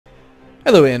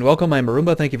Hello and welcome, I'm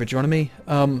Arumba, thank you for joining me.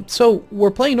 So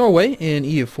we're playing Norway in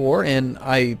EU4, and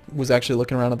I was actually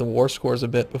looking around at the war scores a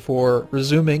bit before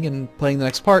resuming and playing the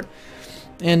next part,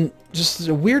 and just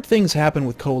weird things happen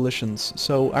with coalitions.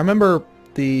 So I remember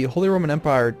the Holy Roman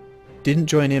Empire didn't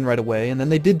join in right away, and then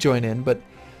they did join in, but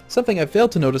something I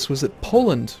failed to notice was that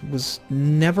Poland was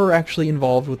never actually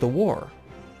involved with the war.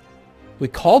 We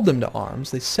called them to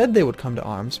arms, they said they would come to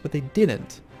arms, but they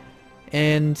didn't.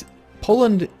 And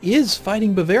Poland is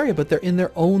fighting Bavaria, but they're in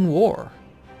their own war.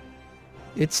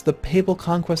 It's the Papal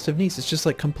Conquest of Nice. It's just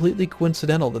like completely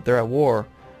coincidental that they're at war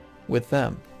with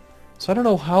them. So I don't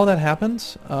know how that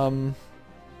happened.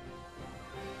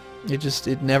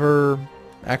 It never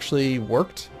actually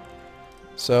worked.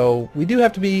 So we do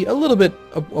have to be a little bit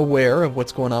aware of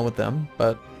what's going on with them,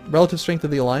 but relative strength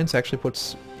of the alliance actually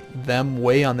puts them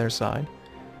way on their side.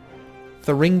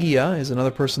 Thuringia is another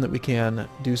person that we can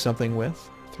do something with.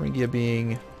 Thuringia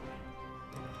being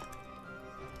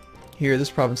here, this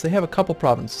province. They have a couple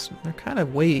provinces. They're kind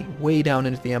of way down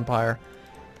into the empire.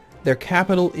 Their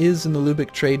capital is in the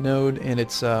Lubick trade node, and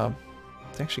it's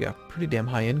actually got pretty damn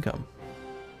high income.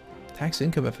 Tax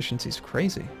income efficiency is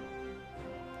crazy.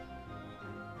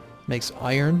 Makes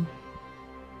iron.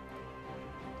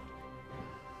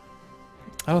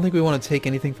 I don't think we want to take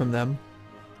anything from them.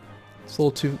 It's a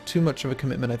little too much of a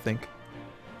commitment, I think.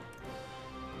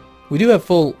 We do have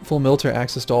full military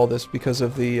access to all this because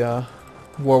of the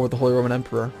war with the Holy Roman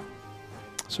Emperor.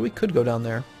 So we could go down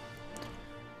there.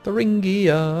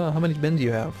 Thuringia! How many men do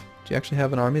you have? Do you actually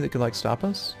have an army that could, like, stop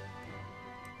us?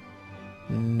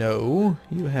 No.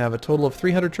 You have a total of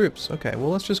 300 troops. Okay, well,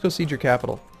 let's just go siege your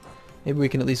capital. Maybe we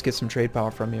can at least get some trade power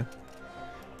from you.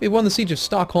 We won the siege of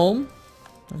Stockholm.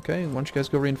 Okay, why don't you guys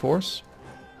go reinforce?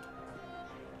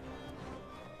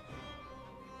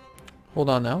 Hold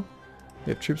on now. We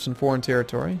have troops in foreign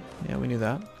territory. Yeah, we knew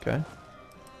that. Okay.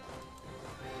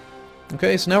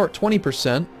 Okay, so now we're at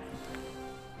 20%.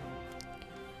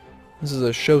 This is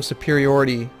a show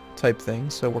superiority type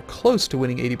thing, so we're close to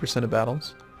winning 80% of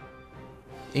battles.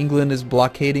 England is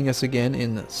blockading us again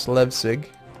in Slevsig,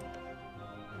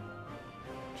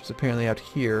 which is apparently out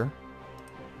here.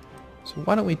 So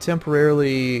why don't we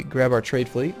temporarily grab our trade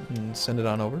fleet and send it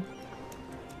on over.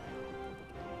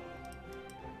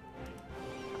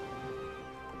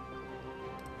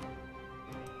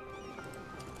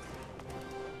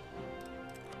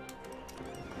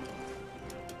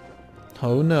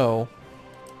 Oh no.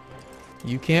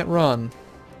 You can't run.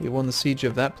 We won the siege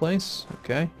of that place.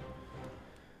 Okay.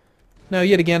 Now,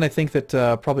 yet again, I think that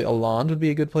probably Åland would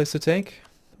be a good place to take.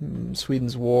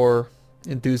 Sweden's war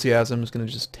enthusiasm is going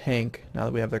to just tank now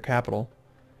that we have their capital.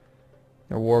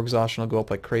 Their war exhaustion will go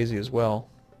up like crazy as well.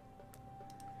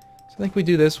 So I think we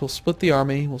do this. We'll split the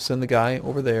army. We'll send the guy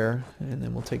over there. And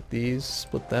then we'll take these,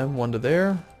 split them. One to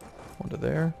there. One to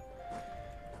there.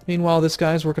 Meanwhile, this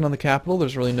guy's working on the capital.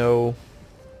 There's really no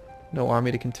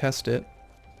army to contest it.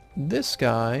 This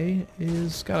guy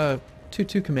is got a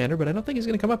 2-2 commander, but I don't think he's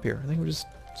going to come up here. I think we'll just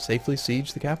safely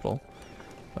siege the capital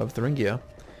of Thuringia.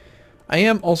 I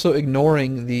am also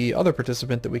ignoring the other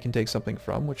participant that we can take something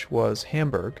from, which was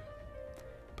Hamburg.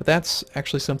 But that's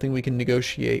actually something we can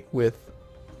negotiate with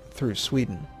through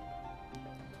Sweden.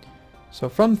 So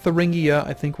from Thuringia,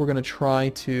 I think we're going to try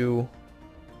to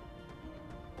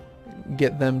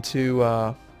get them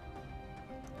to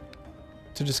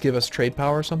just give us trade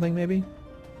power or something, maybe.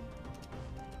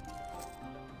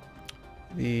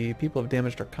 The people have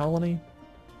damaged our colony.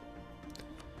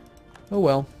 Oh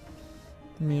well.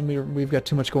 I mean, we've got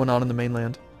too much going on in the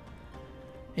mainland.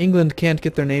 England can't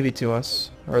get their navy to us,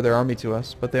 or their army to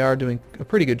us, but they are doing a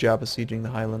pretty good job of sieging the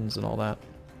Highlands and all that.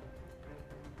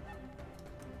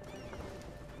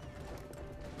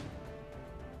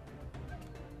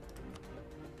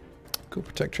 Go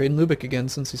protect trade in Lubeck again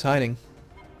since he's hiding.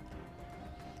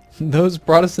 Those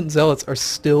Protestant zealots are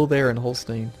still there in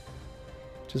Holstein,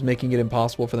 just making it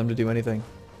impossible for them to do anything.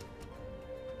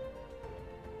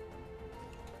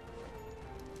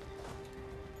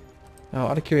 Now,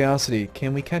 out of curiosity,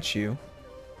 can we catch you?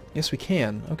 Yes, we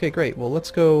can. Okay, great. Well,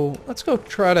 let's go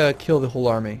try to kill the whole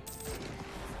army.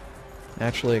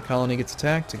 Naturally, a colony gets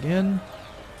attacked again.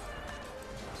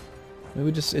 Maybe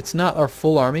it's not our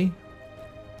full army.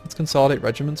 Let's consolidate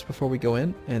regiments before we go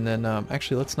in, and then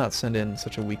actually let's not send in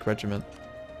such a weak regiment.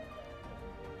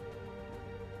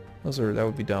 That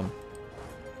would be dumb.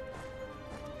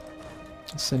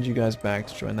 Let's send you guys back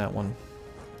to join that one.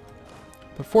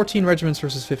 But 14 regiments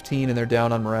versus 15, and they're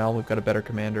down on morale. We've got a better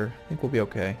commander. I think we'll be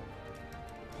okay.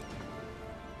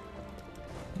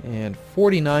 And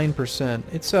 49%.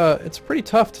 It's pretty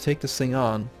tough to take this thing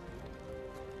on.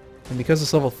 And because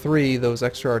it's level 3, those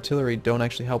extra artillery don't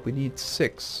actually help. We need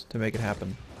 6 to make it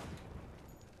happen.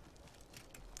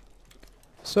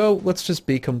 So let's just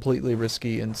be completely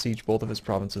risky and siege both of his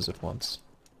provinces at once.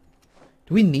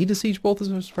 Do we need to siege both of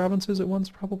his provinces at once?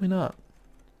 Probably not.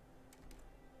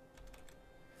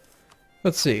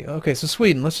 Let's see. Okay, so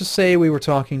Sweden, let's just say we were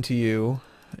talking to you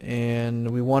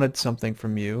and we wanted something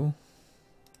from you.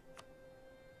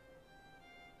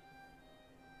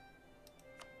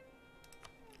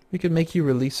 We could make you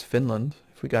release Finland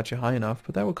if we got you high enough,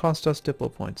 but that would cost us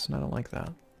Diplo points, and I don't like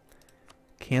that.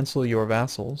 Cancel your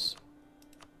vassals.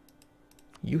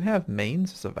 You have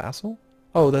Mainz as a vassal?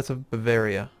 Oh, that's of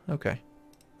Bavaria. Okay.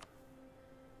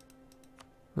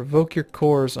 Revoke your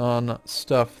cores on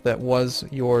stuff that was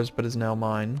yours but is now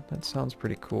mine. That sounds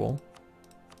pretty cool.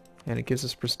 And it gives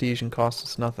us prestige and costs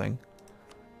us nothing.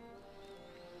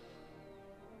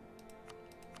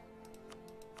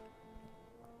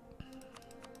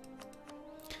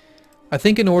 I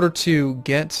think in order to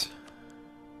get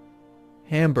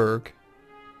Hamburg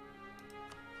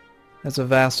as a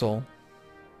vassal,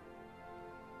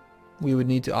 we would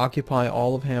need to occupy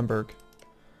all of Hamburg.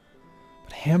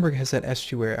 But Hamburg has that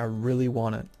estuary. I really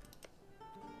want it.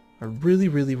 I really,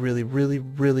 really, really, really,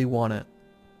 really want it.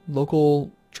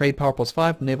 Local trade power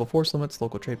 +5, naval force limits,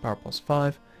 local trade power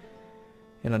 +5.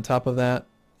 And on top of that,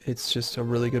 it's just a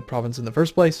really good province in the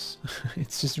first place.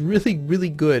 It's just really, really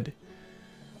good.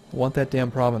 I want that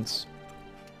damn province.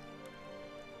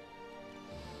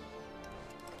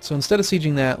 So instead of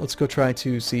sieging that, let's go try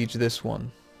to siege this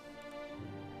one.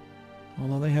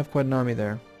 Although they have quite an army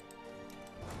there.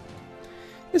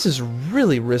 This is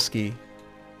really risky,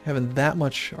 having that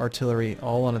much artillery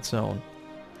all on its own.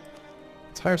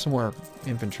 Let's hire some more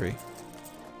infantry.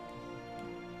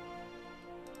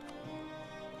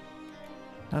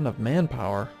 Not enough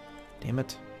manpower. Damn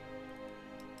it.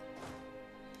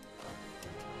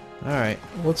 Alright,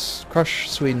 let's crush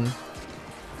Sweden.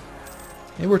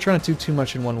 Maybe we're trying to do too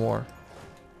much in one war.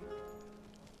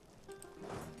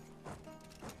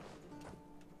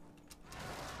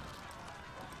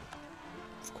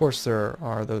 Of course there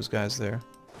are those guys there.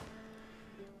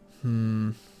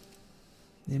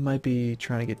 They might be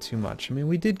trying to get too much. I mean,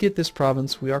 we did get this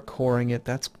province. We are coring it.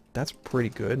 That's pretty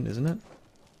good, isn't it?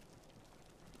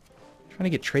 Trying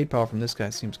to get trade power from this guy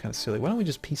seems kind of silly. Why don't we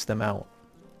just piece them out?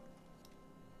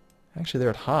 Actually, they're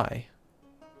at high.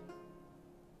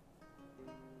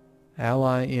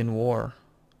 Ally in war.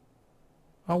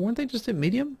 Oh, weren't they just at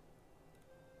medium?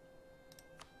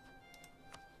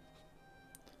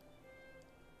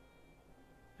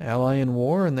 Ally in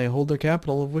war, and they hold their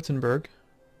capital of Wittenberg.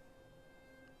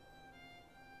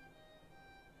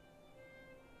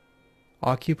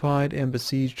 Occupied and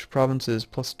besieged provinces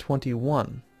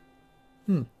 +21.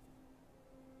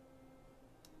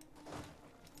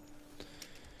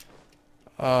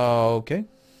 Okay.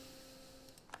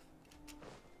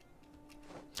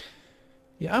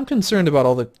 Yeah, I'm concerned about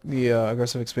all the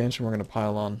aggressive expansion we're going to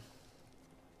pile on.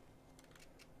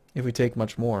 If we take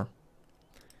much more.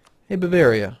 Hey,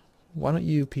 Bavaria, why don't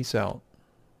you peace out?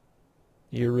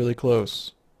 You're really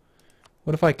close.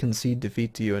 What if I concede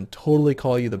defeat to you and totally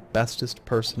call you the bestest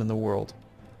person in the world?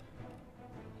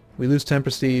 We lose 10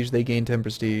 prestige, they gain 10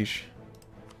 prestige.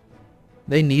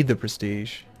 They need the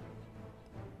prestige.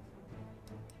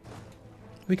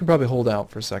 We can probably hold out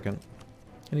for a second.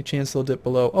 Any chance they'll dip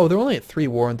below? Oh, they're only at 3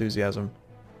 war enthusiasm.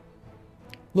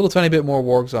 A little tiny bit more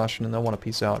war exhaustion and they'll want to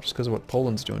peace out just because of what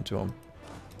Poland's doing to them.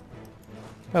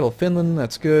 Battle of Finland,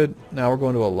 that's good. Now we're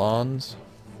going to Alans.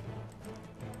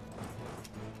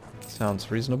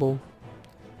 Sounds reasonable.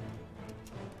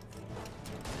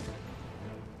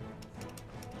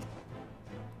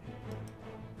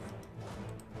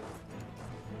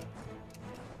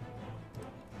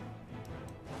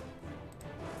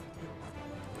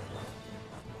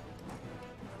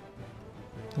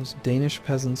 Those Danish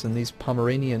peasants and these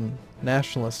Pomeranian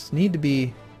nationalists need to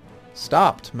be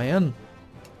stopped, man.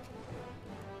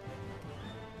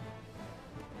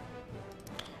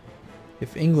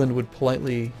 If England would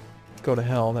politely go to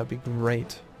hell, that'd be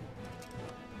great.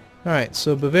 Alright,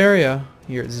 so Bavaria,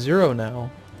 you're at 0 now.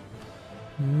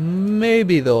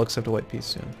 Maybe they'll accept a white peace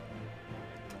soon.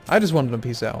 I just wanted them to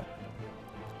peace out.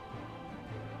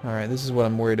 Alright, this is what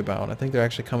I'm worried about. I think they're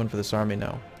actually coming for this army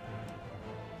now.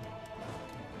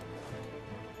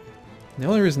 The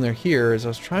only reason they're here is I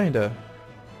was trying to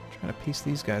piece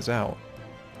these guys out.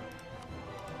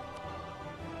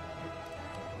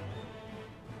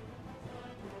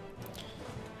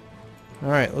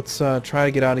 Alright, let's try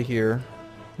to get out of here.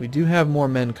 We do have more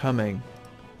men coming.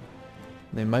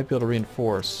 They might be able to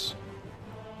reinforce.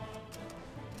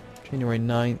 January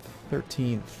 9th,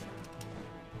 13th.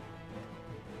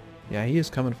 Yeah, he is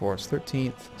coming for us.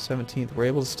 13th, 17th. We're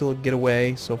able to still get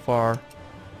away so far.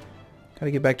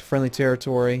 Gotta get back to friendly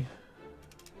territory.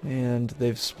 And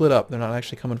they've split up. They're not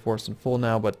actually coming for us in full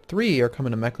now, but 3 are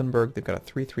coming to Mecklenburg. They've got a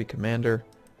 3-3 commander.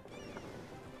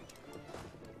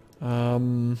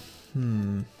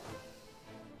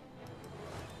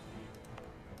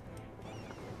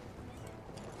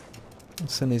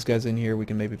 Let's send these guys in here. We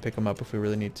can maybe pick them up if we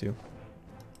really need to.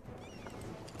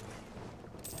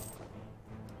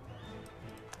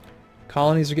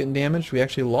 Colonies are getting damaged. We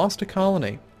actually lost a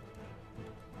colony.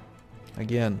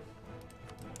 Again.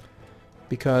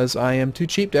 Because I am too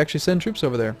cheap to actually send troops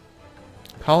over there.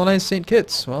 Colonize St.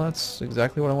 Kitts. Well, that's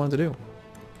exactly what I wanted to do.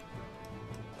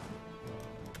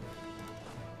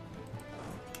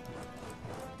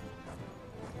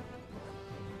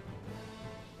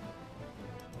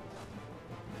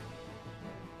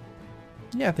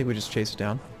 Yeah, I think we just chase it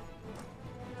down.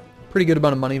 Pretty good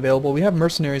amount of money available. We have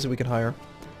mercenaries that we could hire.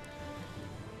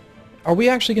 Are we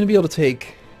actually going to be able to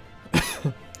take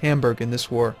Hamburg in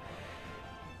this war?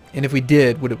 And if we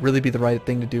did, would it really be the right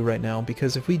thing to do right now?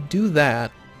 Because if we do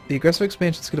that, the aggressive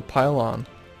expansion is going to pile on.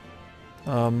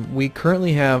 We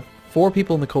currently have 4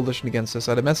 people in the coalition against us.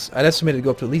 I'd estimate it to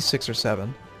go up to at least 6 or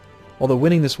 7. Although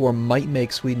winning this war might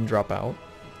make Sweden drop out.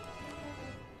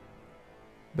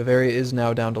 Bavaria is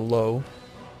now down to low.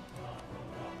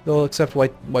 They'll accept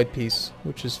white peace,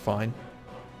 which is fine.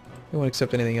 They won't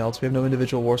accept anything else. We have no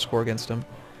individual war score against them.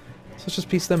 So let's just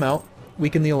peace them out.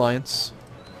 Weaken the alliance.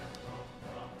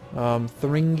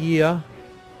 Thuringia.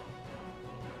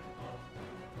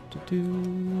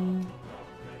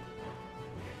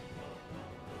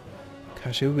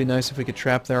 Gosh, it would be nice if we could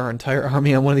trap our entire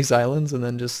army on one of these islands and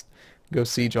then just go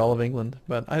siege all of England.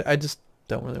 But I just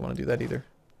don't really want to do that either.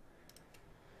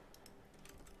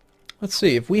 Let's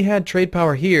see, if we had trade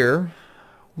power here,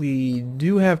 we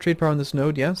do have trade power on this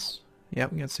node, yes. Yeah,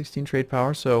 we got 16 trade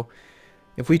power, so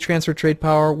if we transfer trade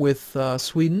power with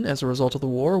Sweden as a result of the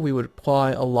war, we would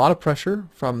apply a lot of pressure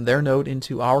from their node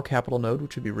into our capital node,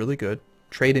 which would be really good.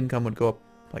 Trade income would go up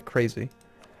like crazy.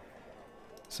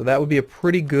 So that would be a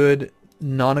pretty good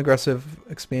non-aggressive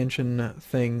expansion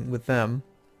thing with them.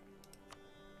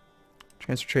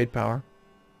 Transfer trade power.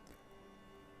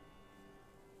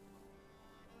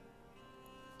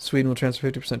 Sweden will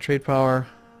transfer 50% trade power.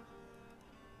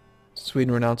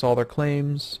 Sweden renounce all their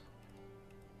claims.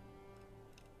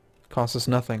 Costs us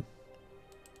nothing.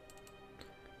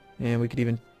 And we could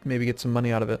even maybe get some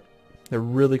money out of it. They're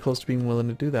really close to being willing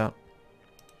to do that.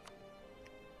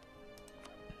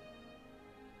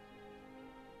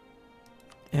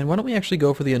 And why don't we actually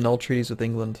go for the annulled treaties with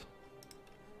England?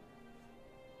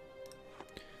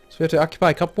 So we have to occupy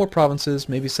a couple more provinces,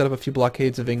 maybe set up a few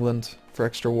blockades of England for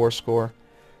extra war score.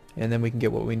 And then we can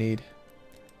get what we need.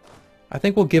 I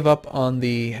think we'll give up on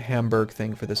the Hamburg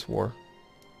thing for this war.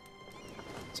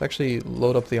 Let's actually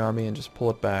load up the army and just pull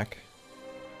it back.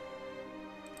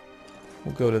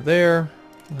 We'll go to there.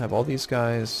 We'll have all these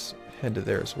guys head to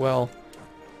there as well.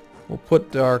 We'll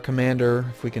put our commander,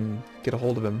 if we can get a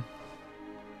hold of him.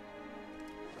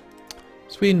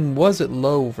 Sweden was at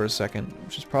low for a second,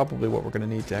 which is probably what we're going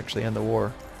to need to actually end the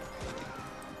war.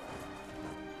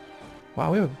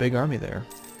 Wow, we have a big army there.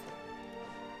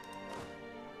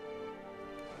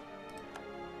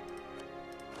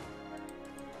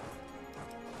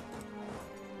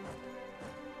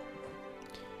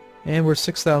 And we're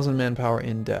 6,000 manpower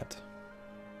in debt.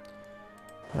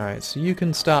 Alright, so you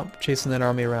can stop chasing that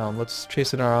army around. Let's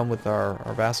chase it around with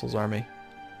our vassal's army.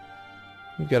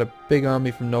 We've got a big army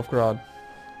from Novgorod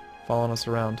following us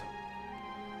around.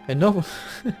 And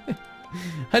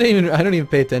I don't even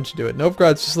pay attention to it.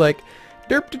 Novgorod's just like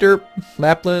derp to derp.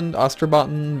 Lapland,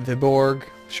 Osterbotten, Viborg.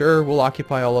 Sure, we'll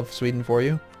occupy all of Sweden for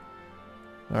you.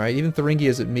 Alright, even Thuringia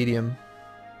is at medium.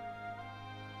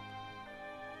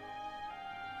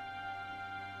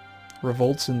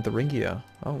 Revolts in Thuringia.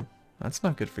 Oh, that's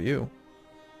not good for you.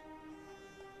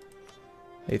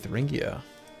 Hey, Thuringia.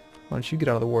 Why don't you get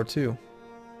out of the war, too?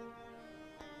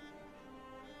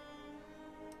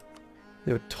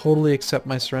 They would totally accept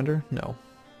my surrender? No.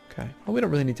 Okay. Well, we don't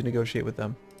really need to negotiate with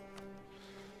them.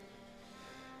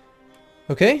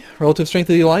 Okay. Relative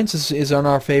strength of the alliance is on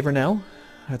our favor now.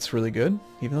 That's really good.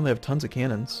 Even though they have tons of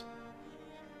cannons.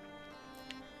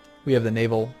 We have the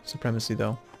naval supremacy,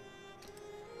 though.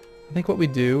 I think what we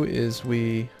do is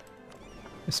we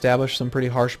establish some pretty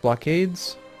harsh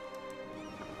blockades.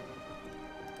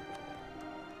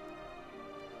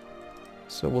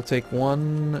 So we'll take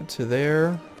one to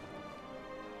there.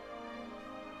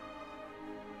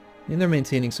 And they're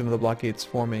maintaining some of the blockades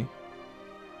for me.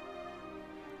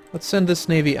 Let's send this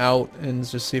navy out and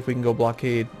just see if we can go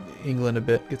blockade England a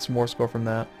bit, get some more score from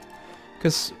that.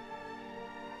 Because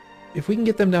if we can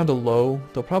get them down to low,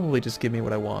 they'll probably just give me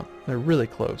what I want. They're really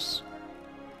close.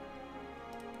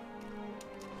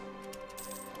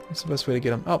 What's the best way to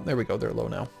get them? Oh, there we go. They're low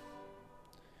now.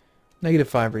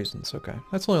 -5 reasons. Okay.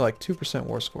 That's only like 2%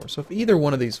 war score. So if either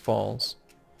one of these falls,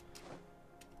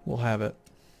 we'll have it.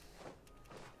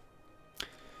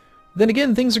 Then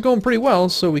again, things are going pretty well,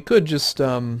 so we could just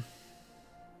totally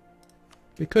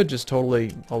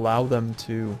allow them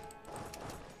to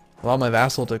allow my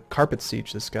vassal to carpet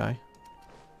siege this guy.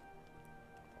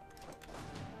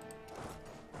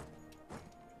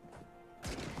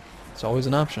 It's always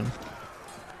an option.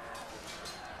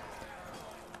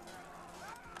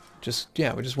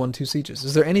 Yeah, we just won 2 sieges.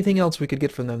 Is there anything else we could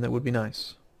get from them that would be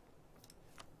nice?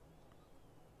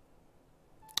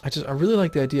 I really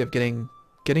like the idea of getting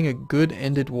a good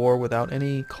ended war without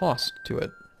any cost to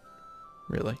it.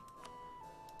 Really.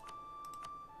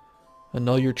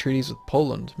 Annul your treaties with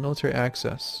Poland. Military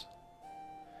access.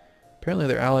 Apparently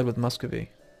they're allied with Muscovy.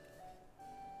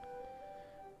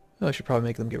 Oh, I should probably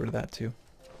make them get rid of that too.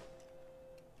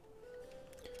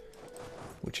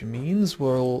 Which means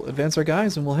we'll advance our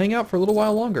guys and we'll hang out for a little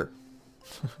while longer.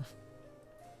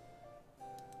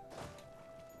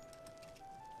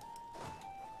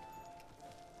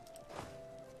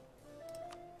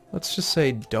 Let's just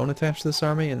say don't attach this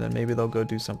army and then maybe they'll go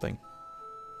do something.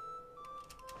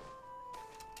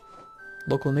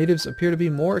 Local natives appear to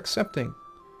be more accepting.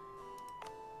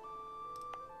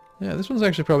 Yeah, this one's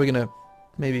actually probably gonna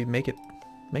maybe make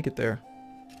it there.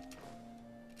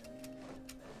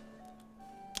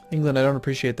 England, I don't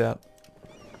appreciate that.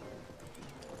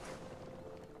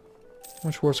 How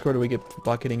much war score do we get for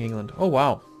blockading England? Oh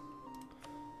wow.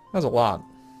 That's a lot.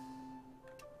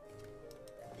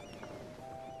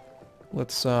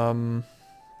 Let's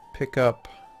pick up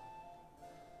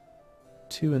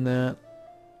 2 in that.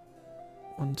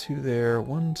 1, 2 there.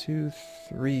 1, 2,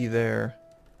 3 there.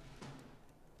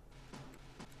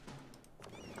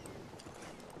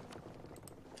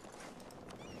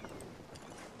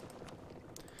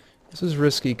 This is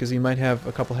risky because he might have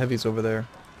a couple heavies over there.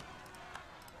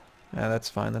 Yeah, that's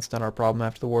fine. That's not our problem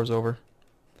after the war's over.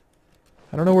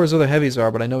 I don't know where his other heavies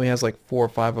are, but I know he has like 4 or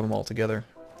 5 of them all together.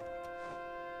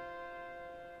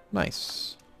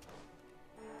 Nice.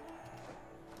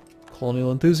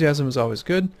 Colonial enthusiasm is always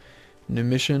good. New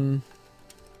mission.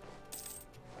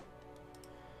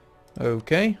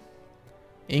 Okay.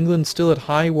 England's still at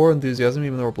high war enthusiasm,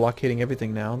 even though we're blockading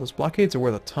everything now. Those blockades are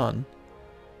worth a ton.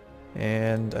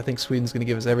 And I think Sweden's going to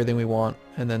give us everything we want,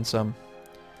 and then some.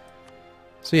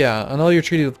 So yeah, annul your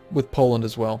treaty with Poland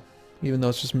as well, even though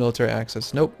it's just military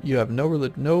access. Nope, you have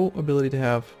no ability to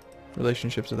have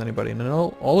relationships with anybody. And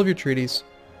annul all of your treaties.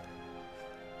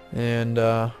 And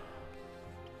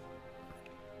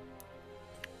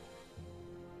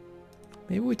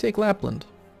maybe we take Lapland.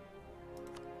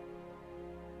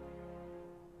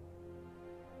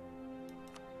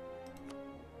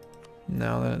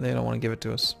 No, they don't want to give it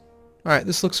to us. Alright,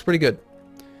 this looks pretty good.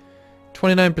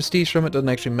 29 prestige from it doesn't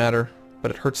actually matter,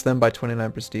 but it hurts them by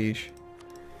 29 prestige.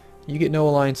 You get no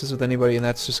alliances with anybody, and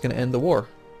that's just going to end the war.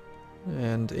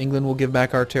 And England will give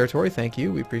back our territory. Thank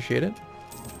you. We appreciate it.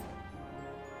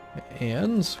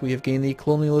 And we have gained the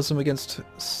colonialism against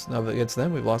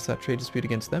them. We've lost that trade dispute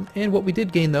against them. And what we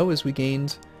did gain, though, is we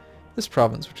gained this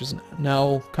province, which is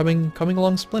now coming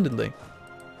along splendidly.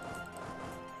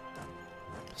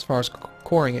 As far as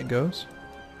coring it goes.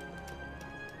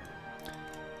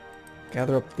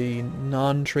 Gather up the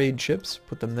non-trade ships,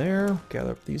 put them there.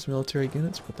 Gather up these military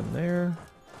units, put them there.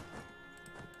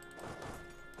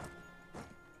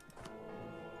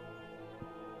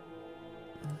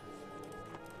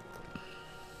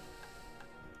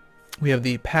 We have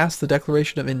the Pass the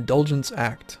Declaration of Indulgence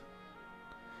Act.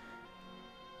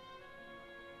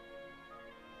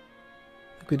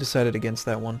 I think we decided against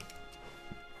that one.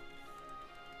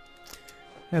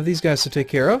 I have these guys to take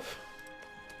care of.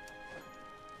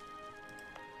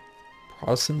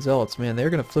 Protestant zealots, man,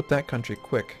 they're going to flip that country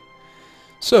quick.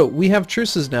 So, we have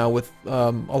truces now with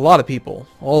a lot of people.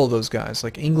 All of those guys.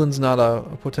 Like, England's not a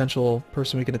potential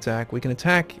person we can attack. We can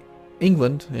attack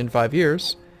England in 5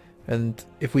 years. And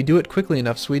if we do it quickly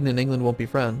enough, Sweden and England won't be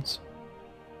friends.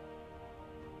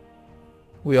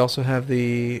 We also have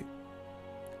the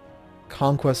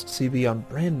Conquest CB on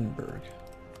Brandenburg.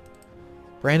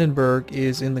 Brandenburg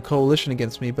is in the coalition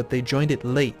against me, but they joined it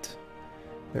late.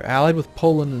 They're allied with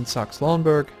Poland and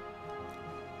Saxe-Lauenburg.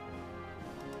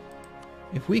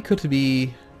 If we could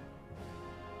be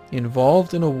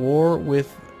involved in a war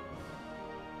with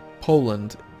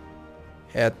Poland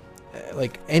at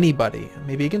like anybody,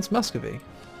 maybe against Muscovy.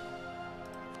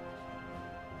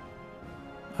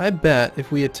 I bet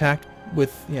if we attack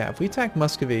with... Yeah, if we attack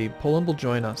Muscovy, Poland will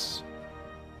join us.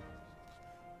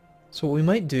 So what we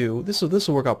might do... This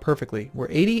will work out perfectly. We're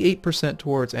 88%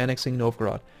 towards annexing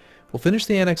Novgorod. We'll finish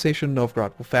the annexation of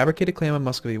Novgorod. We'll fabricate a claim on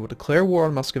Muscovy. We'll declare war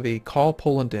on Muscovy. Call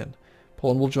Poland in.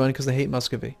 Poland will join because they hate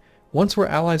Muscovy. Once we're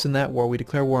allies in that war, we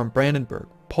declare war on Brandenburg.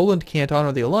 Poland can't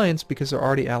honor the alliance because they're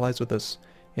already allies with us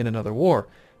in another war.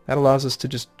 That allows us to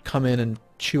just come in and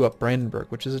chew up Brandenburg,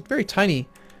 which is a very tiny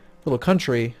little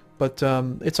country, but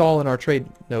it's all in our trade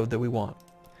node that we want.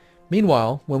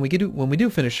 Meanwhile, when we do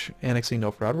finish annexing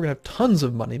Novgorod, we're going to have tons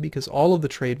of money because all of the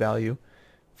trade value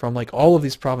from like all of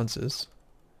these provinces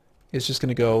is just going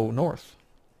to go north.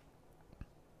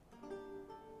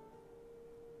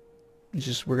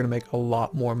 We're going to make a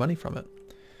lot more money from it.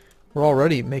 We're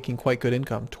already making quite good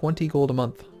income, 20 gold a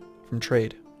month from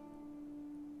trade.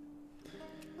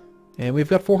 And we've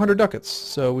got 400 ducats,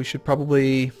 so we should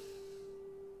probably...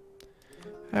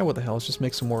 what the hell, let's just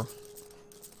make some more.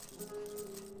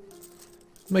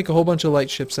 Make a whole bunch of light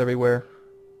ships everywhere.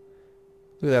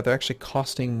 Look at that, they're actually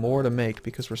costing more to make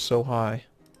because we're so high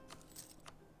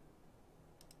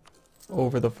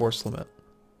over the force limit.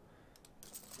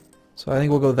 So I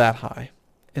think we'll go that high.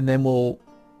 And then we'll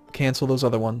cancel those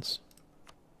other ones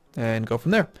and go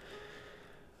from there.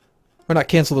 Or not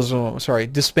cancel those, sorry,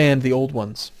 disband the old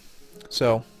ones.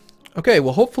 So, okay,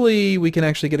 well hopefully we can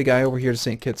actually get a guy over here to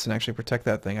St. Kitts and actually protect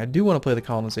that thing. I do want to play the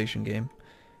colonization game.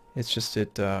 It's just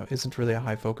it isn't really a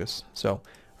high focus. So,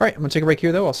 alright, I'm going to take a break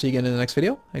here though. I'll see you again in the next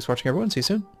video. Thanks for watching everyone. See you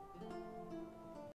soon.